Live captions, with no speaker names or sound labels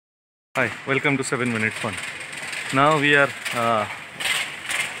Hi, welcome to 7 Minute Fun. Now we are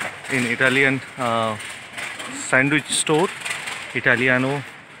in Italian sandwich store, Italiano.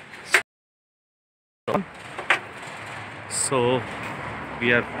 So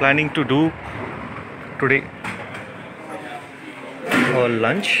we are planning to do today our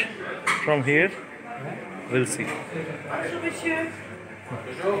lunch from here. We'll see.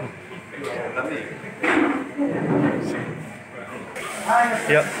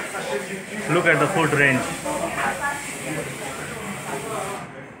 Yeah, look at the food range.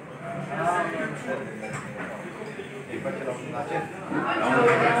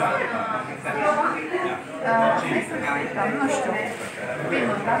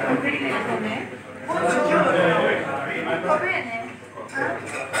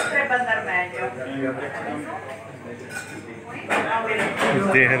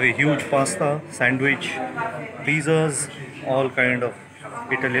 They have a huge pasta, sandwich, pizzas, all kind of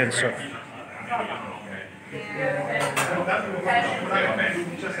Italian stuff.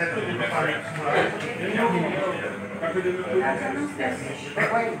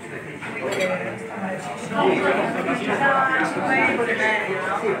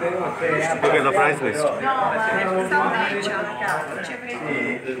 Look at the price list.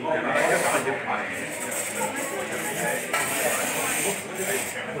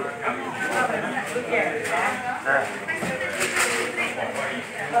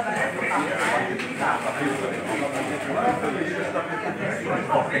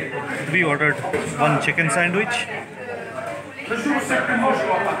 We ordered one chicken sandwich.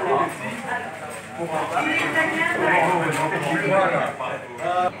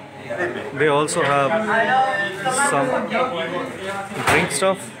 They also have some drink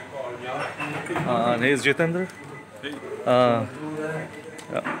stuff. Here's Jitendra.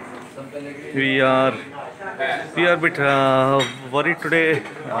 We are a bit worried today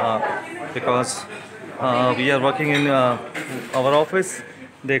because we are working in our office.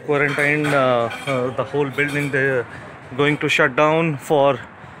 They quarantined the whole building. They're going to shut down for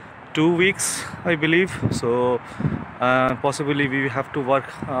 2 weeks, I believe. So possibly we have to work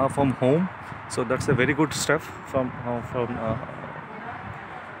from home. So that's a very good step from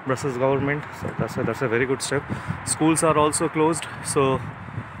Brussels government. So that's a very good step. Schools are also closed. So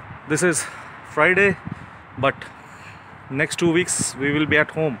this is Friday, but next 2 weeks we will be at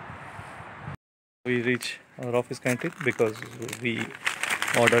home. We reach our office canteen because we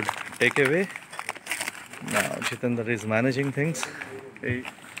ordered takeaway. Now Jitendra is managing things. Hey.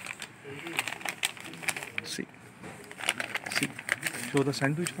 See, show the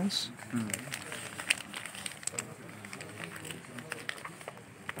sandwich once.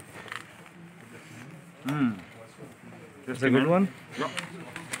 It's a good one. Yeah,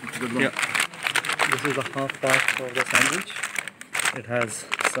 it's a good one. Yeah, this is the half part of the sandwich. It has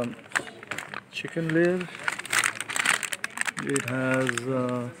some chicken layer. It has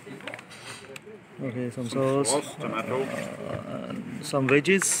some sauce, tomato, and some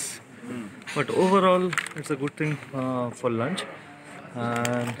veggies. But overall, it's a good thing for lunch.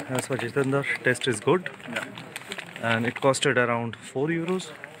 And as for Jitendra, taste is good. Yeah. And it costed around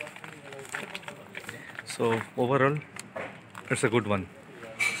 €4. So overall, it's a good one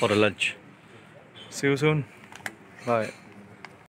for a lunch. See you soon. Bye.